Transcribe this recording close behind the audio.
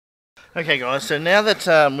Okay guys, so now that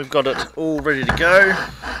we've got it all ready to go,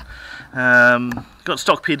 got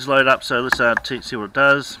stock PIDs loaded up, so let's see what it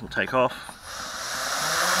does. We'll take off.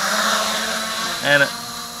 And it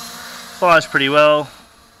flies pretty well.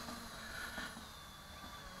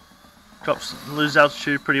 Loses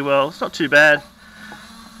altitude pretty well. It's not too bad.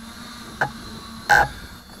 A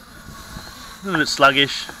little bit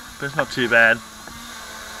sluggish, but it's not too bad.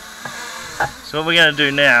 So what we're going to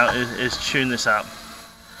do now is tune this up.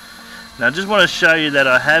 Now I just want to show you that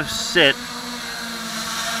I have set so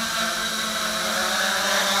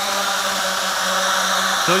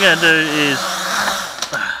what we're going to do is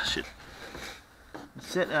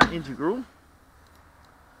set our integral. Of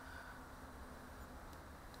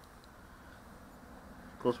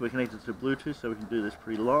course we're connected to Bluetooth, so we can do this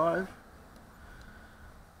pretty live.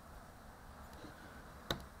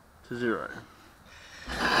 To 0.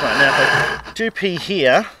 Right, now if I do P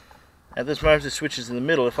here, at this moment the switch is in the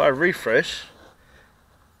middle. If I refresh,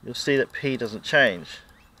 you'll see that P doesn't change.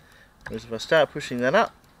 Whereas if I start pushing that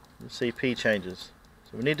up, you'll see P changes.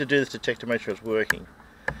 So we need to do this to check to make sure it's working.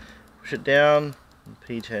 Push it down, and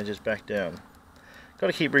P changes back down. Got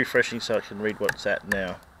to keep refreshing so I can read what's at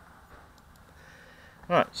now.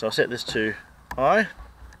 Right, so I'll set this to I.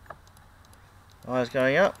 I is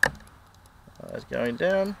going up, I is going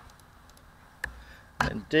down,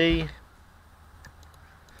 and D.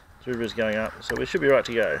 Derivative is going up, so we should be right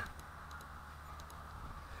to go.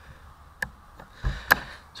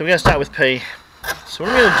 So we're going to start with P. So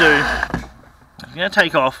what I'm going to do, I'm going to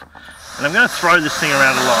take off, and I'm going to throw this thing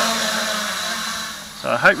around a lot.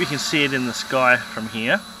 So I hope you can see it in the sky from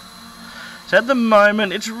here. So at the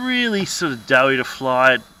moment, it's really sort of doughy to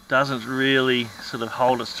fly. It doesn't really sort of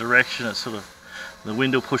hold its direction. It's sort of the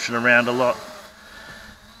wind will push it around a lot.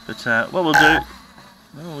 But what we'll do,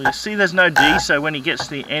 well, you see there's no D, so when he gets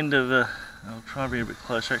to the end of the... I'll try and be a bit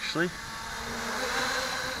closer actually.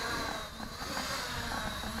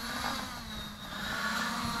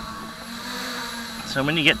 So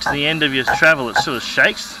when you get to the end of your travel, it sort of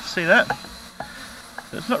shakes. See that?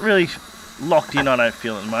 So it's not really locked in, I don't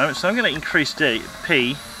feel at the moment. So I'm going to increase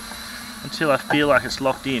P until I feel like it's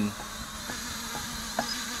locked in.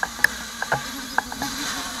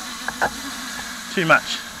 Too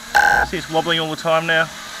much. See it's wobbling all the time now.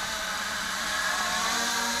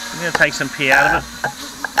 I'm going to take some P out of it.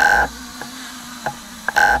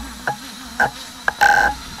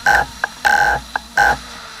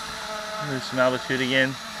 Move some altitude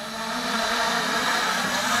again.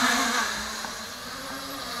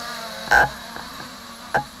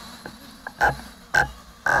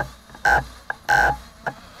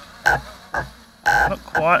 Not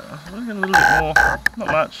quite. I'm looking a little bit more.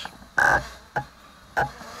 Not much.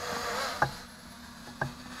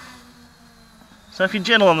 So if you're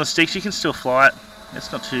gentle on the sticks, you can still fly it.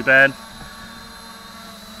 It's not too bad.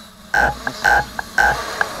 It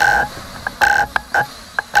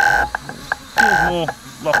feels more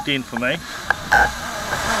locked in for me.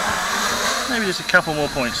 Maybe just a couple more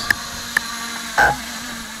points.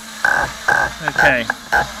 Okay. Right.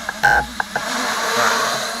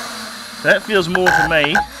 So that feels more to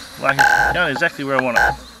me like it's going exactly where I want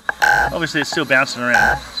it. Obviously it's still bouncing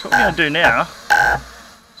around. So what we're going to do now,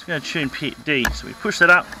 we're going to tune D. So we push that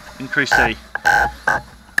up, increase D. Oh,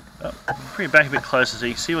 bring it back a bit closer so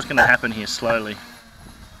you can see what's going to happen here slowly.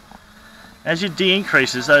 As your D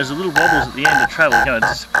increases, those little wobbles at the end of travel are going to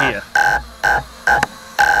disappear.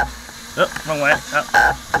 Oh, wrong way. Up.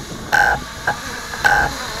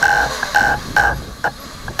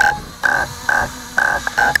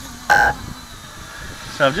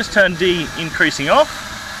 So I've just turned D increasing off.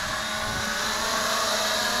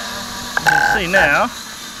 You can see now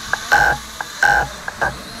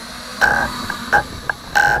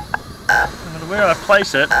no matter where I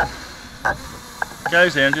place it, it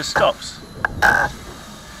goes there and just stops.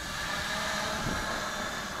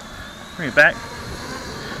 Bring it back.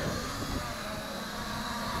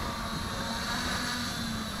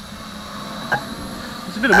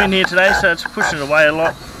 There's a bit of wind here today, so it's pushing it away a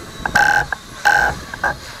lot.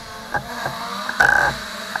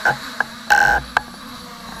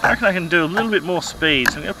 I reckon I can do a little bit more speed,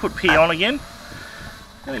 so I'm going to put P on again.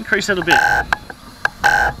 I'm going to increase it a bit.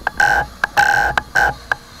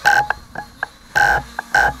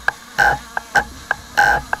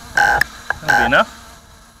 That'll be enough.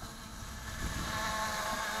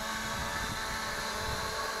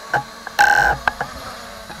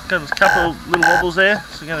 Got a couple of little wobbles there,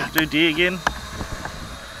 so we're going to do D again.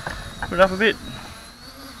 Put it up a bit.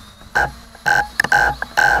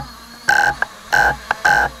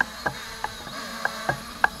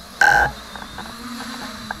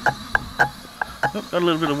 got a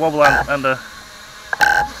little bit of wobble under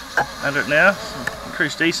it now.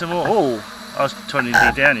 Increase D some more. Oh, I was turning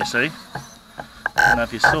D down, you see. I don't know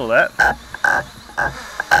if you saw that.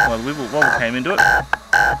 Well, the wobble came into it.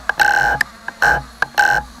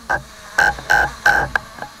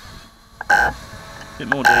 Bit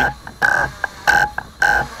more D.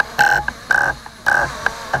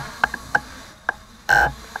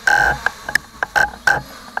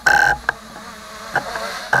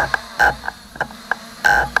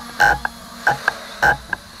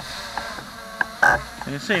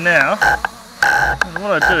 You can see now, and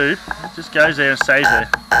what I do, it just goes there and stays there.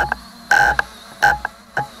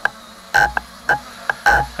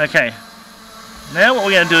 Okay, now what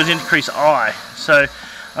we're going to do is increase I. So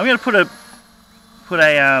I'm going to put a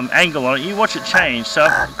angle on it. You watch it change. So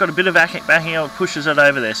I've got a bit of backing out, it pushes it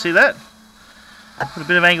over there. See that? Put a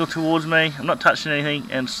bit of angle towards me. I'm not touching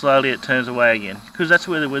anything, and slowly it turns away again because that's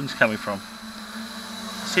where the wind's coming from.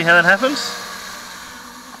 See how that happens?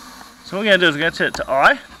 So what we're going to do is we're going to set it to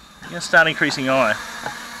I. We're going to start increasing I.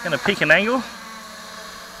 I'm going to pick an angle.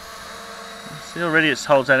 See, already it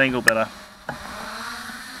holds that angle better.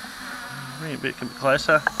 Bring it a bit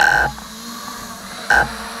closer.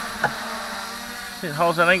 See, it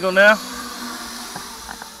holds that angle now.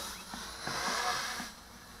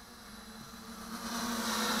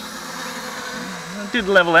 It did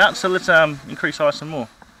level out, so let's increase I some more.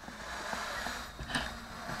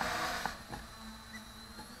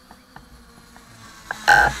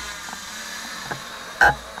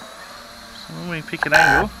 So when we pick an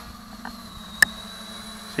angle,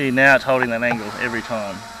 see now it's holding that angle every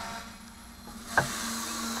time.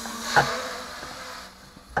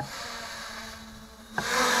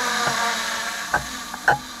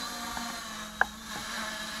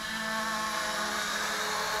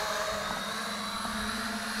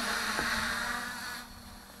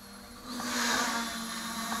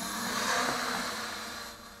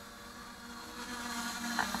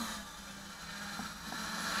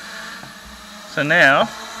 So now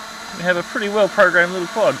we have a pretty well programmed little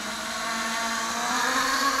quad.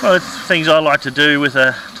 Well, it's things I like to do with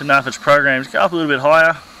to know if it's programmed. Go up a little bit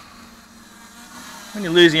higher. When you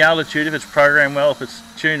lose the altitude, if it's programmed well, if it's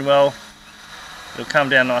tuned well, it'll come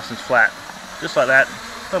down nice and flat. Just like that.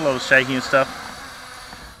 Not a lot of shaking and stuff.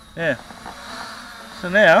 Yeah. So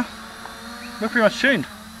now we're pretty much tuned.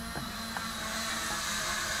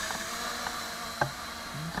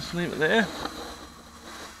 Just leave it there.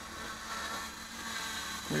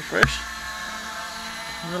 Refresh.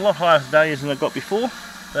 There's a lot higher values than I've got before,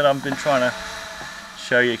 but I've been trying to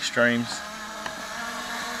show you extremes.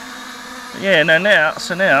 But yeah, now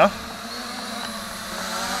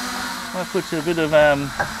I put a bit of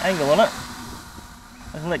angle on it.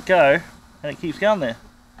 I can let go, and it keeps going there.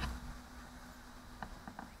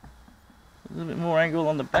 A little bit more angle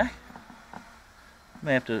on the back.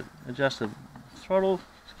 May have to adjust the throttle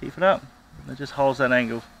to keep it up. It just holds that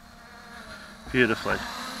angle beautifully.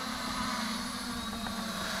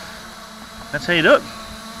 That's how you do it.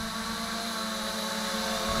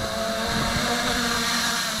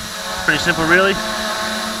 Pretty simple, really.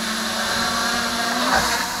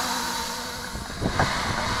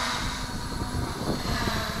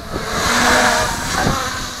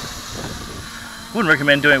 Wouldn't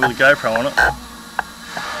recommend doing it with a GoPro on it.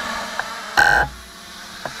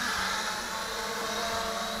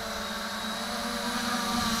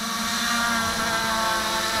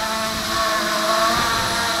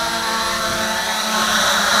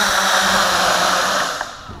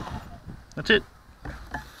 That's it.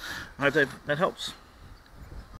 I hope that helps.